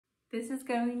This is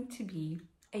going to be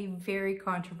a very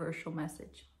controversial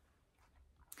message,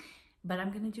 but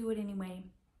I'm going to do it anyway.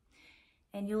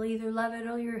 And you'll either love it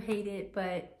or you'll hate it,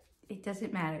 but it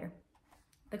doesn't matter.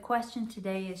 The question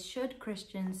today is, should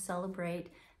Christians celebrate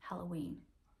Halloween?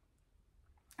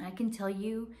 I can tell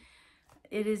you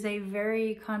it is a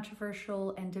very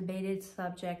controversial and debated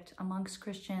subject amongst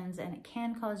Christians, and it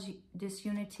can cause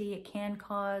disunity, it can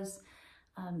cause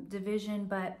division,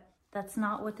 but that's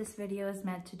not what this video is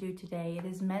meant to do today. It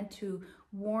is meant to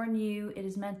warn you, it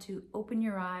is meant to open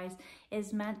your eyes, it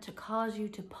is meant to cause you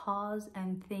to pause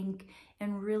and think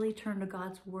and really turn to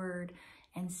God's word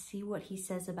and see what he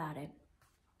says about it.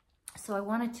 So I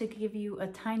wanted to give you a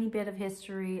tiny bit of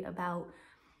history about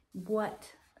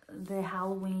what the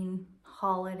Halloween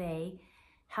holiday,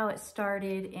 how it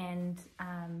started, and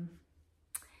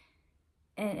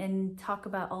talk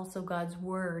about also God's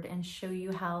word and show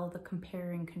you how the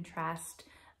compare and contrast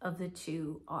of the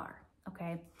two are,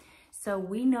 okay? So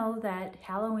we know that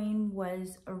Halloween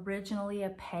was originally a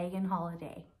pagan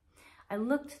holiday. I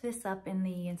looked this up in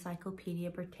the Encyclopedia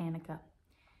Britannica,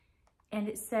 and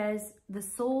it says the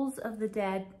souls of the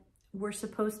dead were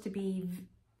supposed to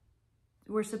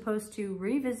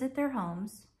revisit their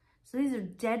homes. So these are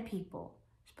dead people,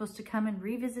 supposed to come and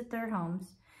revisit their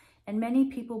homes. And many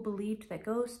people believed that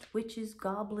ghosts, witches,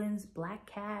 goblins, black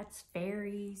cats,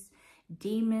 fairies,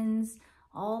 demons,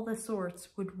 all the sorts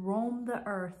would roam the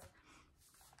earth,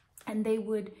 and they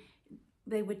would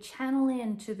channel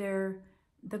into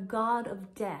the god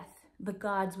of death, the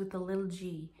gods with the little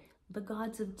g, the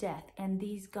gods of death. And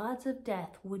these gods of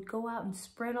death would go out and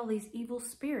spread all these evil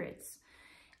spirits,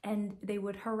 and they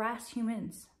would harass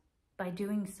humans by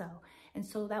doing so. And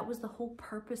so that was the whole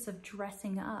purpose of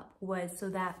dressing up, was so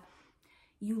that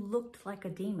you looked like a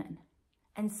demon,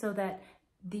 and so that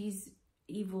these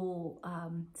evil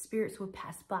spirits would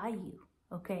pass by you,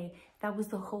 okay? That was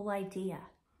the whole idea.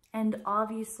 And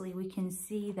obviously we can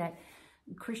see that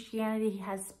Christianity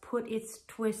has put its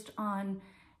twist on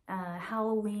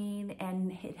Halloween,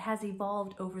 and it has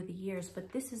evolved over the years,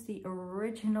 but this is the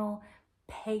original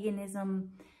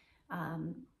paganism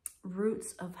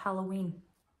roots of Halloween.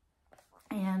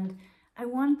 And I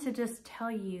wanted to just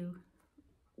tell you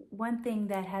one thing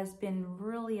that has been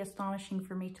really astonishing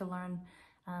for me to learn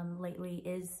lately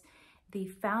is the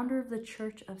founder of the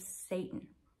Church of Satan.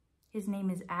 His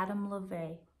name is Anton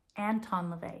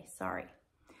LaVey, sorry.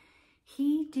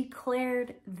 He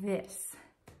declared this.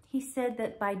 He said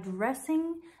that by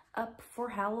dressing up for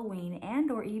Halloween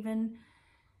and or even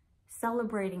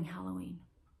celebrating Halloween,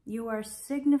 you are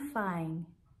signifying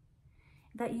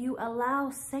that you allow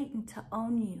Satan to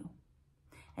own you.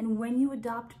 And when you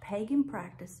adopt pagan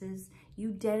practices,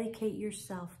 you dedicate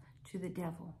yourself to the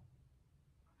devil.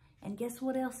 And guess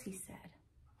what else he said?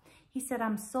 He said,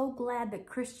 I'm so glad that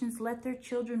Christians let their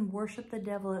children worship the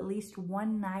devil at least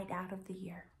one night out of the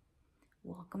year.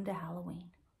 Welcome to Halloween.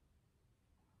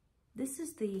 This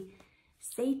is the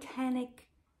satanic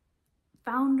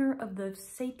founder of the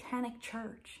satanic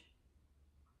church.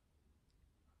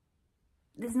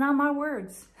 This is not my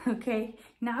words, okay?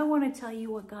 Now I want to tell you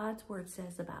what God's word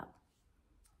says about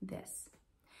this.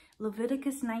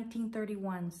 Leviticus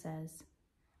 19:31 says,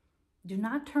 do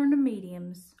not turn to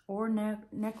mediums or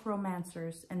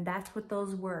necromancers, and that's what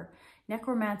those were.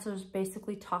 Necromancers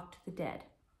basically talk to the dead.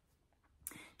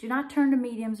 Do not turn to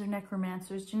mediums or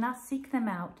necromancers. Do not seek them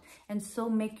out, and so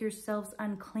make yourselves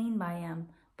unclean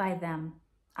by them.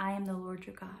 I am the Lord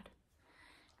your God.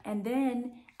 And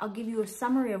then I'll give you a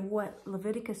summary of what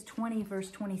Leviticus 20 verse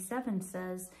 27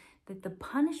 says, that the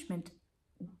punishment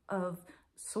of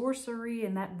sorcery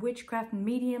and that witchcraft and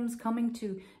mediums, coming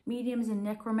to mediums and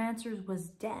necromancers, was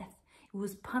death. It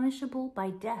was punishable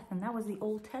by death, and that was the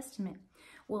Old Testament.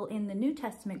 Well, in the New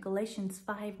Testament, Galatians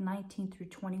 5:19 through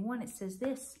 21, it says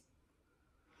this.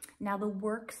 Now the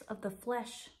works of the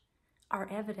flesh are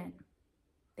evident.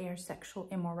 They are sexual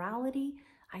immorality,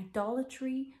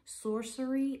 idolatry,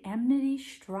 sorcery, enmity,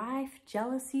 strife,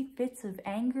 jealousy, fits of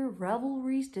anger,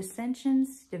 revelries,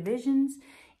 dissensions, divisions,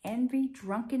 envy,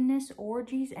 drunkenness,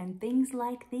 orgies, and things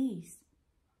like these.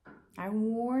 I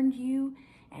warned you,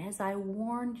 as I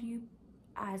warned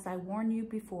you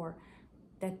before,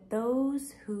 that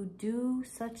those who do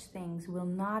such things will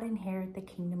not inherit the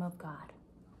kingdom of God.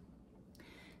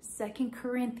 2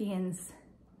 Corinthians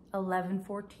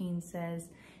 11:14 says,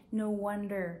 no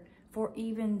wonder, for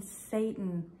even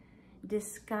Satan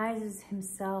disguises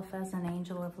himself as an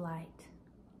angel of light.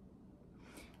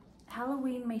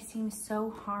 Halloween may seem so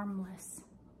harmless,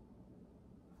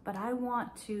 but I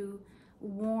want to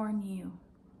warn you.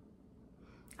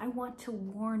 I want to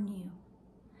warn you.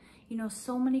 You know,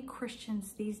 so many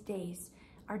Christians these days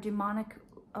are demonic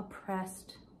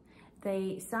oppressed.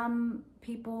 Some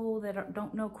people that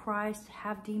don't know Christ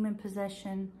have demon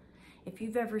possession. If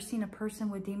you've ever seen a person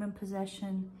with demon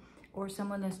possession or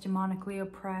someone that's demonically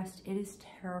oppressed, it is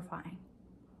terrifying.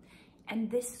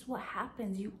 And this is what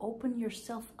happens. You open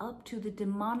yourself up to the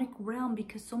demonic realm,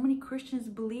 because so many Christians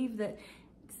believe that,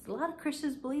 a lot of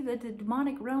Christians believe that the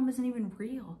demonic realm isn't even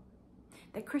real.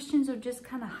 That Christians are just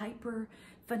kind of hyper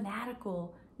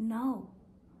fanatical. No,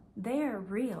 they're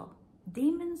real.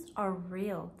 Demons are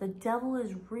real. The devil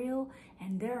is real,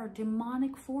 and there are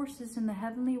demonic forces in the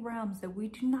heavenly realms that we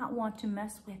do not want to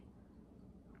mess with.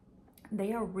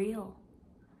 They are real.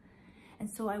 And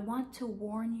so I want to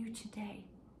warn you today,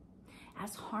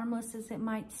 as harmless as it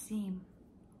might seem.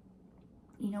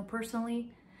 You know,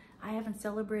 personally, I haven't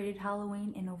celebrated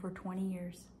Halloween in over 20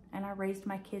 years, and I raised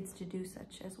my kids to do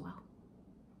such as well.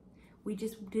 We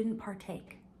just didn't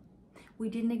partake. We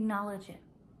didn't acknowledge it.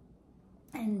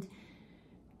 And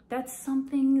that's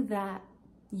something that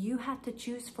you have to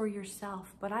choose for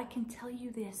yourself. But I can tell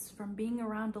you this, from being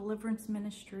around deliverance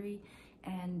ministry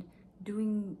and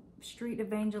doing street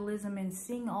evangelism and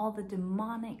seeing all the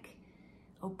demonic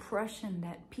oppression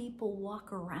that people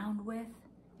walk around with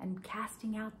and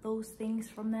casting out those things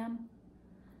from them,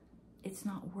 it's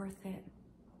not worth it.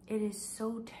 It is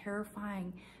so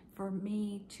terrifying for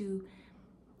me to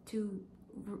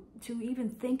even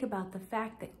think about the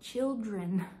fact that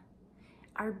children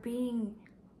are being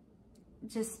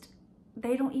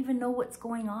they don't even know what's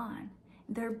going on.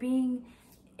 They're being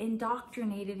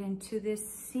indoctrinated into this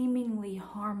seemingly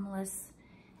harmless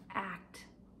act.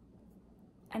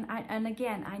 And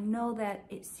again, I know that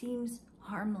it seems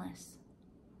harmless,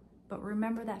 but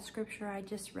remember that scripture I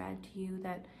just read to you,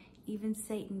 that even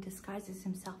Satan disguises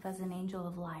himself as an angel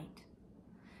of light.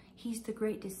 He's the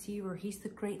great deceiver. He's the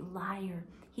great liar.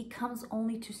 He comes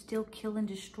only to steal, kill, and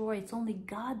destroy. It's only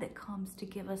God that comes to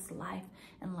give us life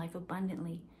and life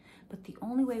abundantly. But the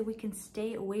only way we can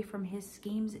stay away from his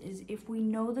schemes is if we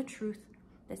know the truth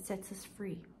that sets us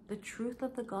free. The truth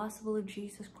of the gospel of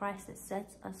Jesus Christ that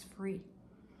sets us free.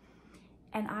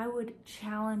 And I would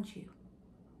challenge you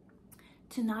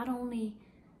to not only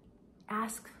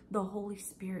ask the Holy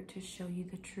Spirit to show you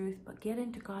the truth, but get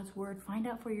into God's word, find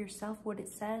out for yourself what it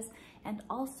says, and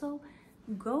also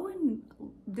go and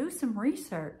do some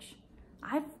research.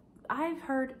 I've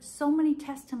heard so many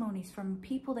testimonies from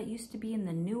people that used to be in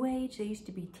the New Age. They used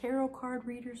to be tarot card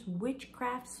readers,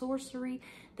 witchcraft, sorcery.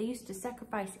 They used to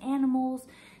sacrifice animals.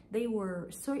 They were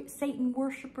Satan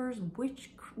worshipers,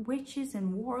 witches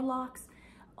and warlocks.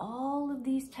 All of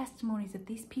these testimonies of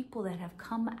these people that have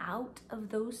come out of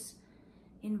those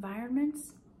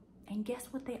environments, and guess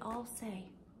what they all say?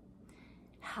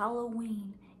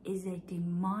 Halloween is a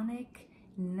demonic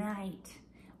night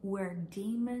where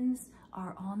demons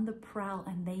are on the prowl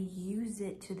and they use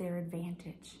it to their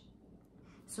advantage.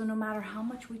 So no matter how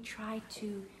much we try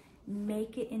to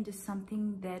make it into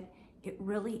something that it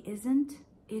really isn't,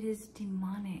 it is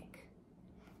demonic.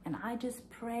 And I just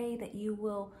pray that you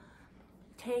will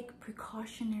take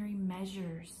precautionary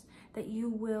measures, that you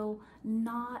will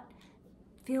not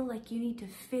feel like you need to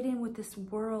fit in with this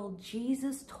world.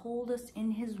 Jesus told us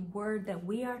in his word that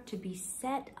we are to be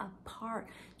set apart,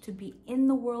 to be in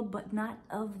the world but not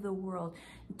of the world,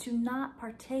 to not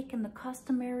partake in the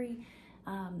customary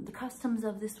the customs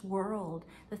of this world,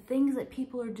 the things that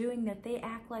people are doing that they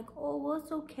act like, oh, well,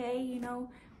 it's okay, you know.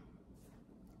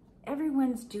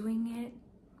 Everyone's doing it.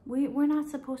 We're not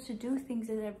supposed to do things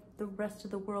that the rest of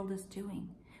the world is doing.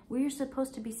 We are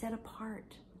supposed to be set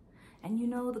apart. And you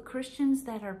know, the Christians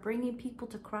that are bringing people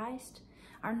to Christ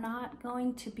are not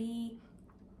going to be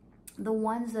the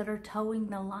ones that are towing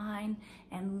the line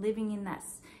and living in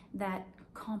that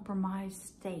compromised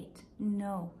state.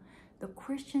 No, the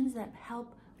Christians that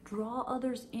help draw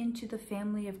others into the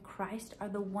family of Christ are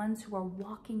the ones who are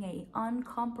walking an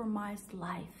uncompromised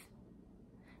life.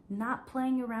 Not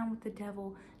playing around with the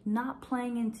devil, not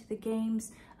playing into the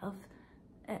games of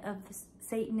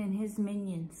Satan and his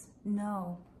minions.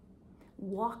 No.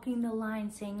 Walking the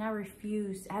line, saying, I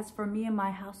refuse. As for me and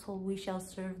my household, we shall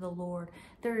serve the Lord.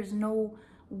 There is no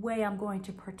way I'm going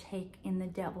to partake in the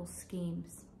devil's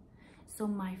schemes. So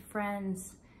my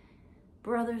friends,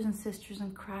 brothers and sisters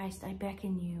in Christ, I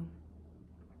beckon you,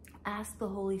 ask the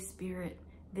Holy Spirit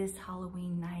this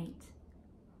Halloween night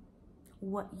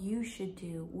what you should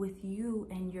do with you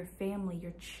and your family,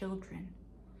 your children,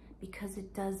 because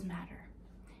it does matter.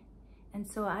 And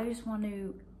so I just want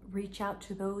to reach out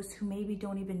to those who maybe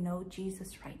don't even know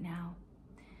Jesus right now.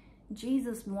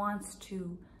 Jesus wants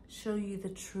to show you the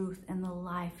truth and the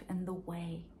life and the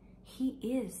way. He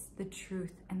is the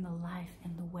truth and the life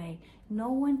and the way. No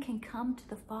one can come to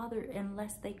the Father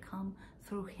unless they come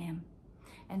through him.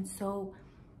 And so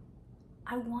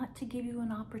I want to give you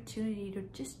an opportunity to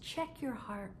just check your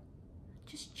heart.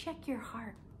 Just check your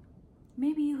heart.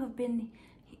 Maybe you have been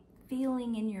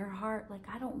feeling in your heart like,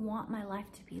 I don't want my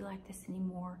life to be like this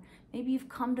anymore. Maybe you've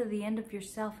come to the end of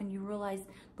yourself and you realize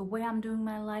the way I'm doing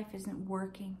my life isn't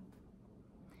working.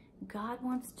 God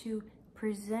wants to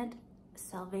present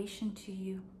salvation to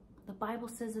you. The Bible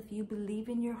says if you believe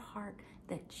in your heart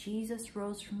that Jesus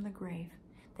rose from the grave,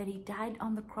 that he died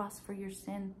on the cross for your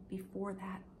sin before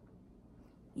that,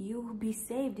 you will be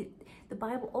saved. The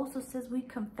Bible also says we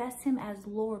confess him as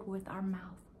Lord with our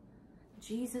mouth.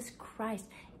 Jesus Christ.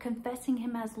 Confessing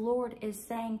him as Lord is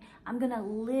saying, I'm going to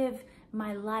live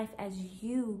my life as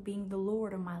you being the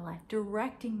Lord of my life,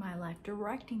 directing my life,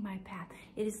 directing my path.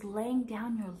 It is laying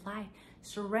down your life,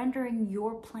 surrendering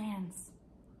your plans.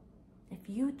 If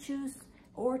you choose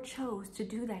or chose to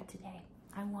do that today,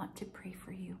 I want to pray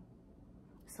for you.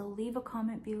 So leave a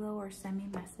comment below or send me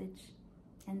a message.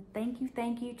 And thank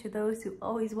you to those who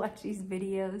always watch these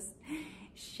videos.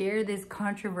 Share this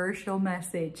controversial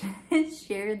message.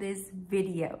 Share this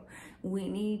video. We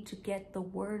need to get the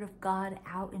word of God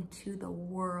out into the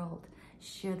world.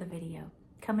 Share the video.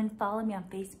 Come and follow me on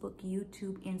Facebook,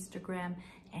 YouTube, Instagram,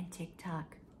 and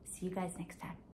TikTok. See you guys next time.